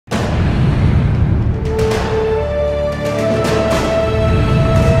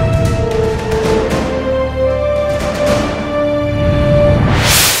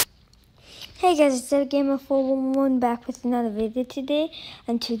guys, it's the Gamer 411 back with another video today.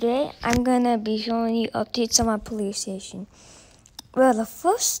 And today, I'm gonna be showing you updates on my police station. Well, the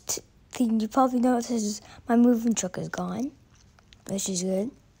first thing you probably noticed is my moving truck is gone, which is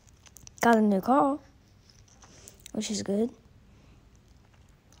good. Got a new car, which is good.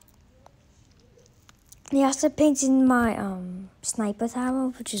 They also painted my sniper tower,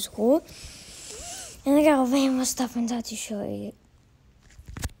 which is cool. And I got way more stuff inside to show you.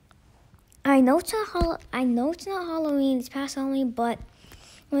 I know it's not Halloween. It's past Halloween, but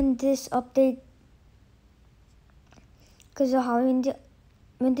when this update, because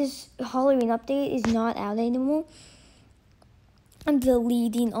when this Halloween update is not out anymore, I'm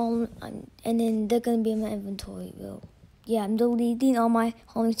deleting all, and then they're gonna be in my inventory. Well, yeah, I'm deleting all my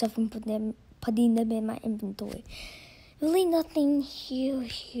Halloween stuff and putting them in my inventory. Really, nothing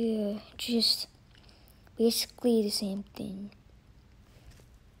here, just basically the same thing.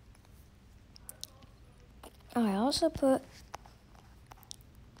 I also put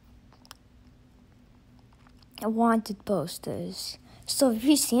wanted posters. So if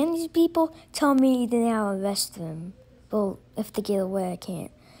you see these people, tell me, then I'll arrest them. Well, if they get away, I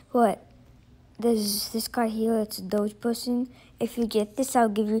can't. But there's this guy here, it's a Doge person. If you get this, I'll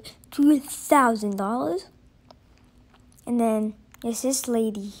give you $2,000. And then there's this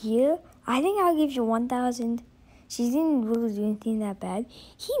lady here. I think I'll give you $1,000. She didn't really do anything that bad.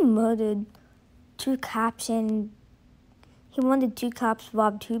 He murdered 2 cops, and he wanted 2 cops,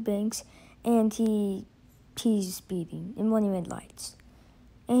 robbed 2 banks, and he's speeding in running red lights,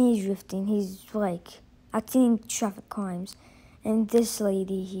 and he's drifting. He's like acting in traffic crimes. And this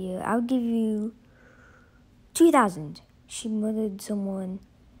lady here, I'll give you $2,000. She murdered someone,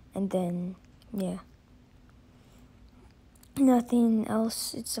 and then yeah, nothing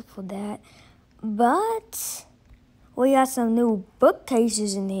else except for that. But we got some new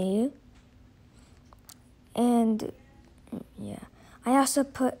bookcases in here. And yeah, I also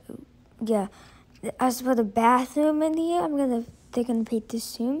put, as for the bathroom in here, they're gonna paint this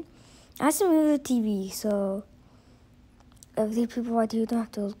soon. I have to move the TV, so if the people right here don't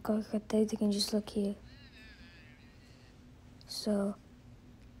have to look right there, they can just look here. So,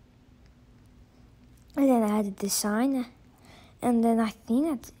 and then I added this sign, and then I think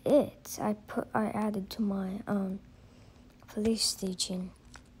that's it. I added to my police station.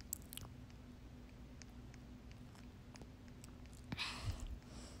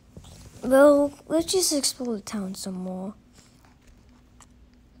 Well, let's just explore the town some more.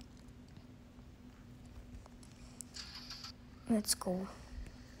 Let's go.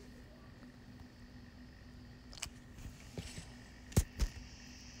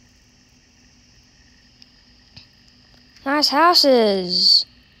 Nice houses.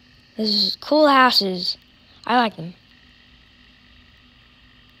 This is cool houses. I like them.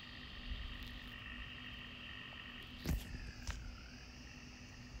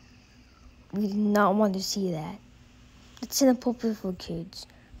 We did not want to see that. It's inappropriate for kids.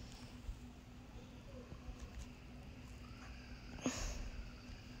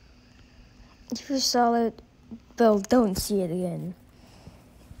 If you saw it, well, don't see it again.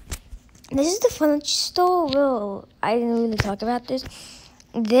 This is the furniture store. Well, I didn't really talk about this.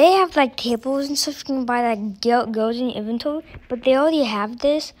 They have like tables and stuff you can buy that goes in your inventory, but they already have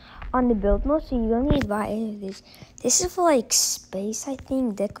this on the build mode, so you don't need to buy any of this. This is for like space, I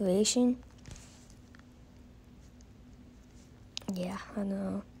think, decoration. Yeah, I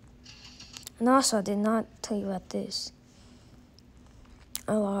know. And also, I did not tell you about this.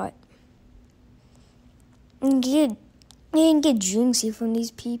 A lot. You can get drinks here from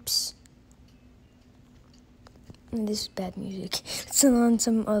these peeps. And this is bad music. It's on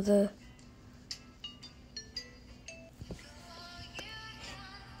some other.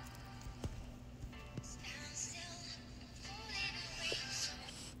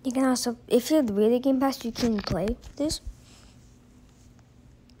 You can also, if you have the video game pass, you can play this.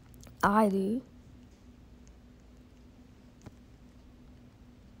 I do.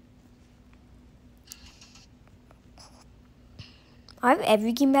 I have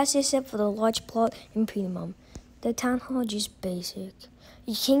every game pass except for the large plot and premium. The town hall is just basic.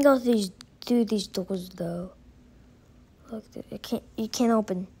 You can't go through these doors though. Look, you can't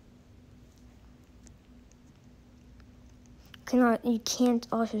open. You can't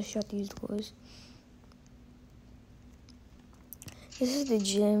also shut these doors. This is the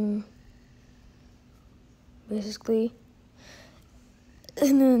gym, basically.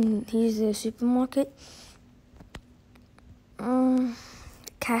 And then here's the supermarket.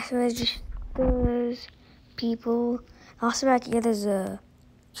 Cash registers, people. Also back here there's you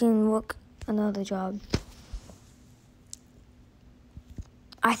can work another job.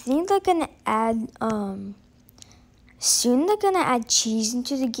 I think they're gonna add soon they're gonna add cheese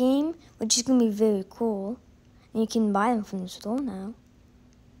into the game, which is gonna be very cool. And you can buy them from the store now.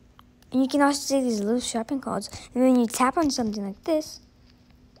 And you can also take these little shopping carts, and when you tap on something like this,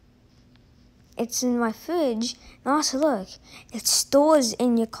 it's in my fridge. And also look, it stores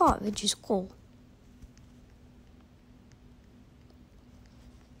in your cart, which is cool.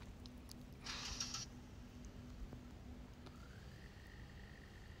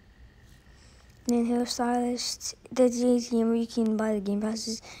 And then hairstylist, there's the ATM where you can buy the game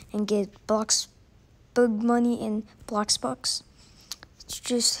passes and get bug money and Bloxbox. It's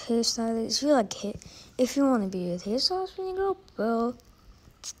just hairstylist. If you like if you want to be a hairstylist when you grow up, well,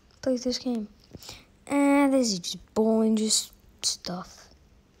 play this game. And this is just boring, just stuff,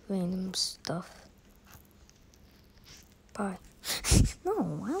 random stuff. Bye. No, I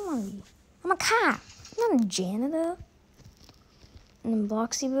don't want to be. I'm a cop. I'm not a janitor. And in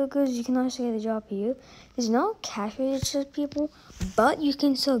Bloxy Burgers, you can also get a job here. There's no cash register people, but you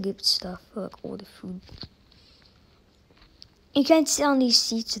can still get stuff for like all the food. You can't sit on these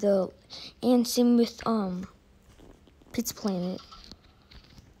seats though, and same with Pizza Planet.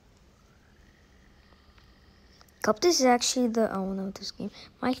 Cup, this is actually the I don't know this game.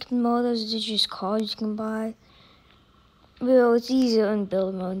 Mike Motors is just cars you can buy. Well, it's easier in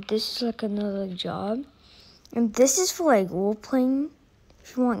build mode. This is like another job. And this is for like role playing,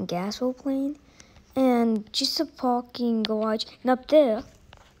 if you want gas role playing. And just a parking garage. And up there,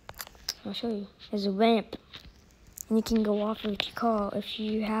 I'll show you, there's a ramp. And you can go off with your car if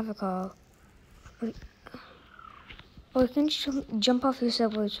you have a car. Or you can jump off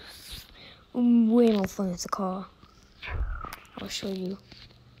yourself, which is way more fun with the car. I'll show you.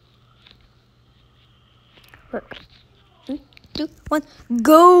 Look. 3, 2, 1,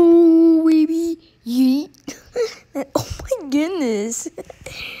 go, baby! Yeet! Oh my goodness!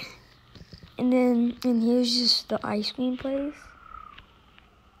 And here's just the ice cream place.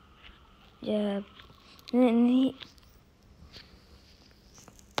 Yeah. And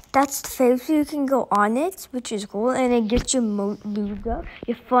that's the phase where you can go on it, which is cool, and it gets your mood up.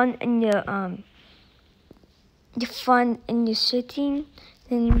 You're fun and you're sitting,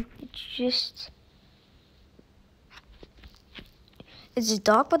 then it's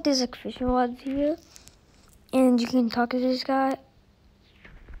dark, but there's like fishing rods here, and you can talk to this guy.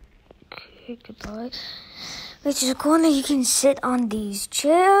 Okay, goodbye. Which is cool, and you can sit on these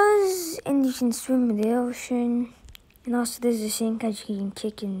chairs, and you can swim in the ocean. And also there's a sandcastle you can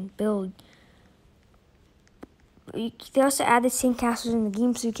kick and build. They also added sandcastles in the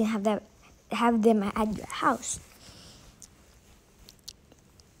game so you can have them at your house.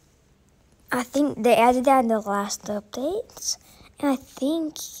 I think they added that in the last updates. And I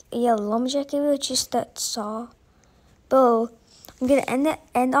think, yeah, Lumberjack area, just that saw. But I'm gonna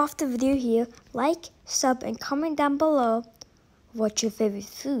end off the video here. Like, sub, and comment down below what's your favorite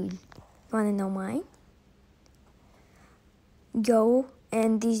food. Wanna know mine? Go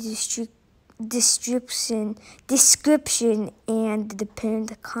and these description and the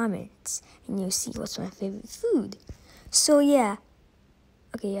pinned comments, and you'll see what's my favorite food. So yeah.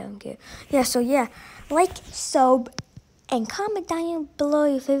 Okay, yeah, I don't care. Yeah, so yeah, like, sub, and comment down below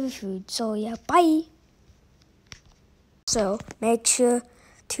your favorite food. So yeah, bye. So make sure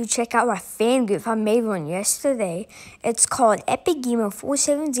to check out my fan group. I made one yesterday. It's called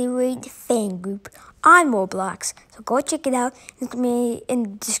Epic4708 Fan Group on Roblox. So go check it out. It's me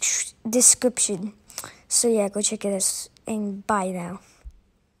in the description. So yeah, go check it out, and bye now.